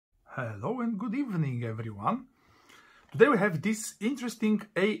Hello and good evening, everyone. Today we have this interesting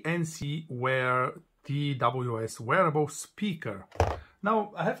ANCwear TWS Wearable Speaker.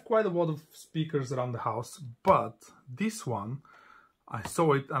 Now, I have quite a lot of speakers around the house, but this one, I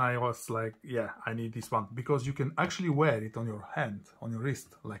saw it and I was like, yeah, I need this one, because you can actually wear it on your hand, on your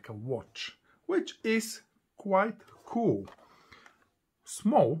wrist, like a watch, which is quite cool.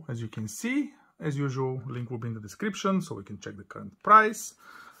 Small, as you can see. As usual, link will be in the description so we can check the current price.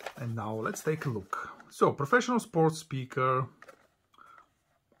 And now let's take a look. So, professional sports speaker.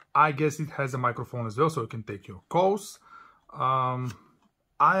 I guess it has a microphone as well, so you can take your calls. I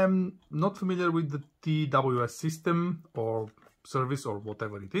am not familiar with the TWS system or service or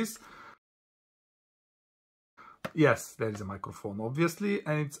whatever it is. Yes, there is a microphone, obviously,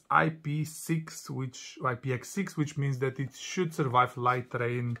 and it's IPX6, which means that it should survive light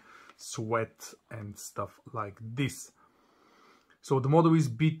rain, sweat and stuff like this. So the model is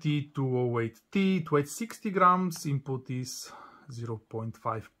BT208T, 260 grams, input is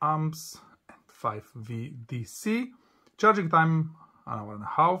 0.5 amps and 5 VDC. Charging time, an hour and a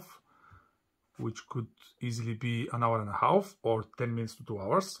half, which could easily be an hour and a half or 10 minutes to 2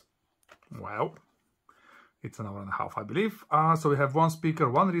 hours. Wow, it's an hour and a half, I believe. So we have one speaker,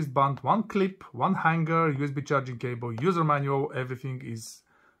 one wristband, one clip, one hanger, USB charging cable, user manual, everything is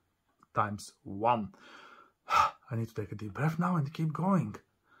 ×1. I need to take a deep breath now and keep going.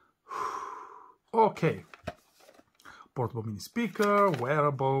 Okay. Portable mini speaker,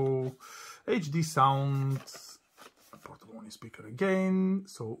 wearable, HD sound, portable mini speaker again.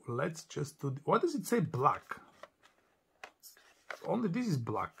 So let's just do... What does it say? Black. Only this is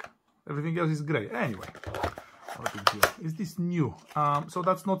black. Everything else is gray. Anyway, what a big deal. Is this new? So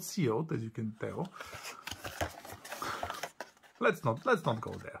that's not sealed, as you can tell. Let's not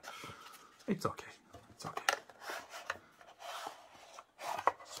go there. It's okay. It's okay.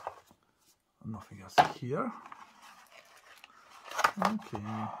 Nothing else here. Okay.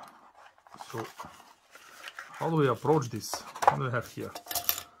 So, how do we approach this? What do we have here?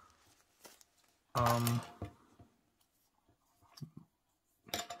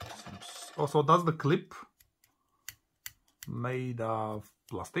 Also, that's the clip made of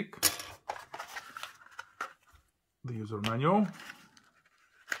plastic. The user manual.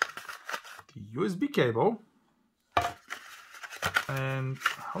 The USB cable. And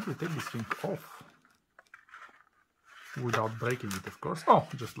how do we take this thing off without breaking it, of course? Oh,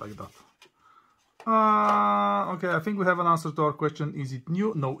 just like that. Okay, I think we have an answer to our question. Is it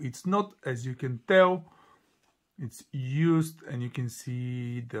new? No, it's not. As you can tell, it's used and you can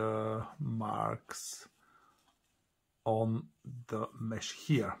see the marks on the mesh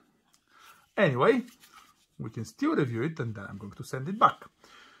here. Anyway, we can still review it and then I'm going to send it back.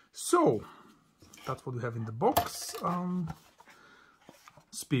 So, that's what we have in the box.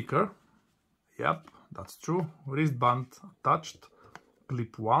 Speaker, yep, that's true. Wristband attached,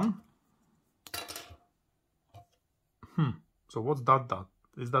 clip 1. So what's that?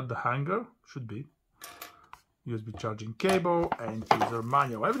 Is that the hanger? Should be. USB charging cable and user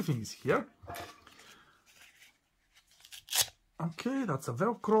manual. Everything is here. Okay, that's a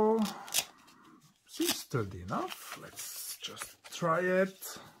Velcro. Seems sturdy enough. Let's just try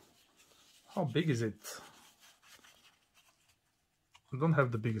it. How big is it? I don't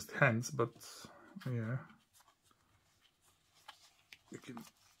have the biggest hands, but yeah. You can.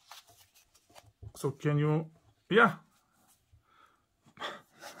 So can you? Yeah.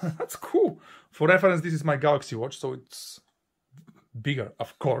 That's cool. For reference, this is my Galaxy Watch, so it's bigger,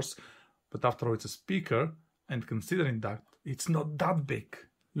 of course. But after all, it's a speaker, and considering that, it's not that big.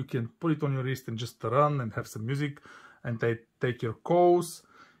 You can put it on your wrist and just run and have some music, and take your calls.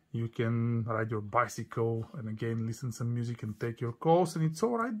 You can ride your bicycle and again listen some music and take your calls, and it's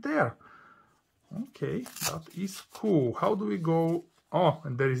all right there. Okay, that is cool. How do we go? Oh,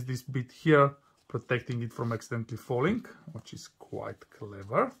 and there is this bit here protecting it from accidentally falling, which is quite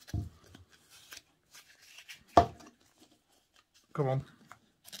clever. Come on,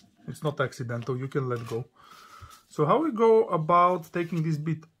 it's not accidental, you can let go. So how we go about taking this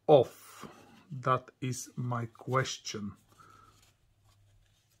bit off? That is my question.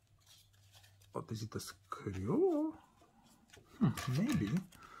 What is it, a screw?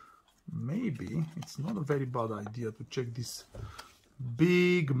 Maybe it's not a very bad idea to check this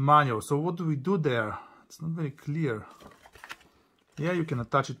big manual. So what do we do there? It's not very clear. Yeah, you can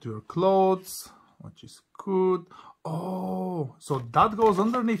attach it to your clothes, which is good. Oh, so that goes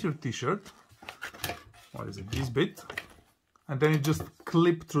underneath your t-shirt. What is it, this bit? And then it just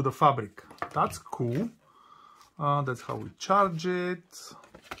clips through the fabric. That's cool. That's how we charge it.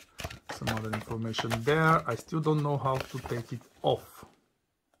 Some other information there. I still don't know how to take it off.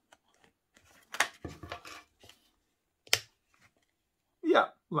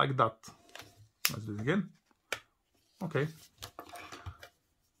 like that. Let's do it again. Okay.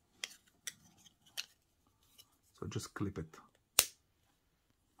 So just clip it.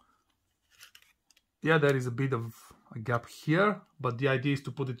 Yeah, there is a bit of a gap here, but the idea is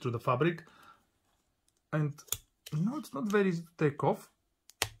to put it through the fabric. And no, it's not very easy to take off,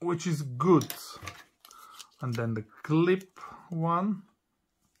 which is good. And then the clip one.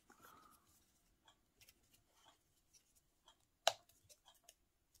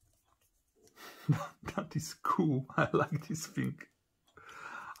 That is cool. I like this thing.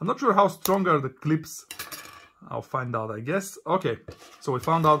 I'm not sure how strong are the clips. I'll find out, I guess. Okay, so we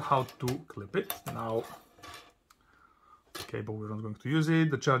found out how to clip it. Now, cable, we're not going to use it.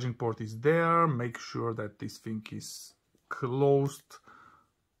 The charging port is there. Make sure that this thing is closed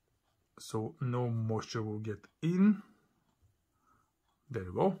so no moisture will get in. There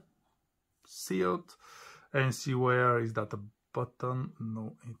you go. Sealed. ANCwear, is that a button?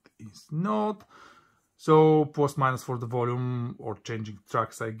 No, it is not. So plus minus for the volume or changing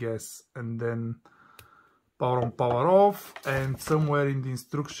tracks, I guess, and then power on, power off, and somewhere in the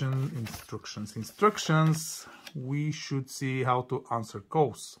instructions we should see how to answer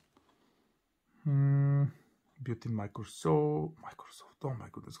calls. Beauty Microsoft, oh my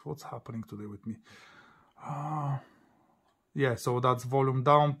goodness, what's happening today with me? Yeah, so that's volume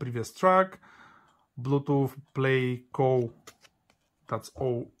down, previous track, Bluetooth, play, call, that's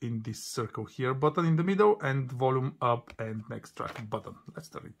all in this circle here, button in the middle, and volume up and next track button. Let's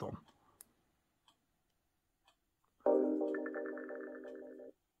turn it on.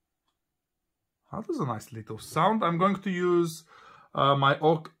 That was a nice little sound. I'm going to use my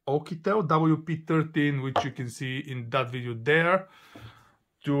Aukitel WP13, which you can see in that video there,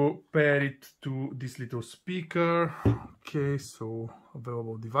 to pair it to this little speaker. Okay, so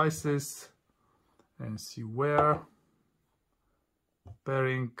available devices, ANCwear,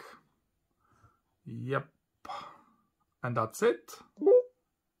 pairing, yep, and that's it.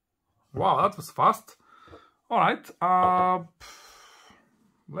 Wow, that was fast. All right,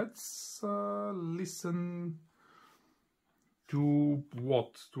 let's listen to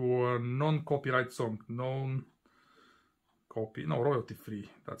what? To a non-copyright song, royalty free.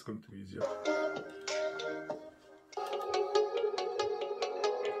 That's going to be easier.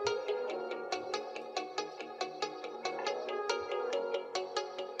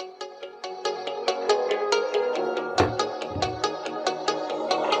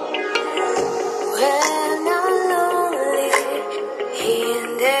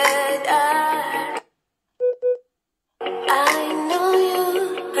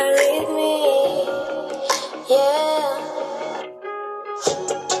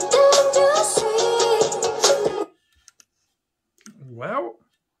 Well,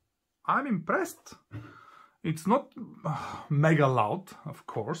 I'm impressed. It's not mega loud, of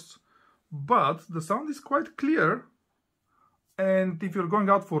course, but the sound is quite clear. And if you're going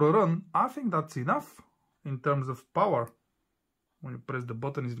out for a run, I think that's enough in terms of power. When you press the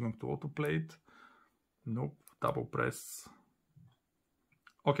button, it's going to autoplay it. Nope, double press.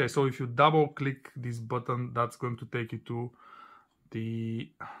 Okay, so if you double click this button, that's going to take you to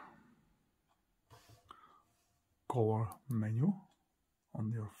the color menu on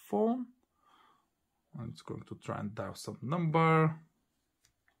your phone. And it's going to try and dial some number.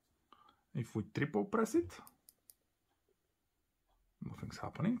 If we triple press it, nothing's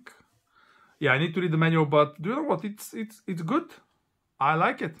happening. Yeah, I need to read the manual, but do you know what? It's good. I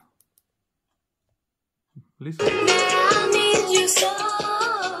like it. Listen. I need you so much.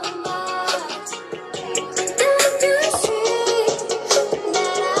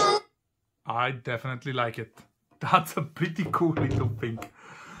 I definitely like it. That's a pretty cool little thing.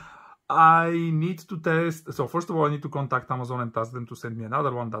 I need to test. So first of all, I need to contact Amazon and ask them to send me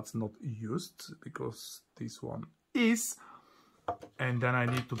another one that's not used, because this one is. And then I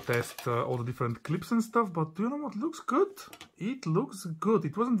need to test all the different clips and stuff. But do you know what? Looks good. It looks good.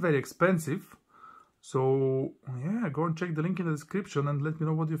 It wasn't very expensive. So yeah, go and check the link in the description and let me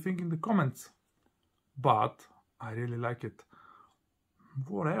know what you think in the comments. But I really like it.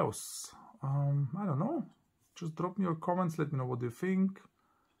 What else? I don't know. Just drop me your comments. Let me know what you think.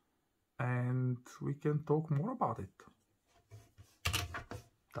 And we can talk more about it.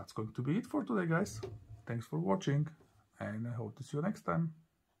 That's going to be it for today, guys. Thanks for watching. And I hope to see you next time.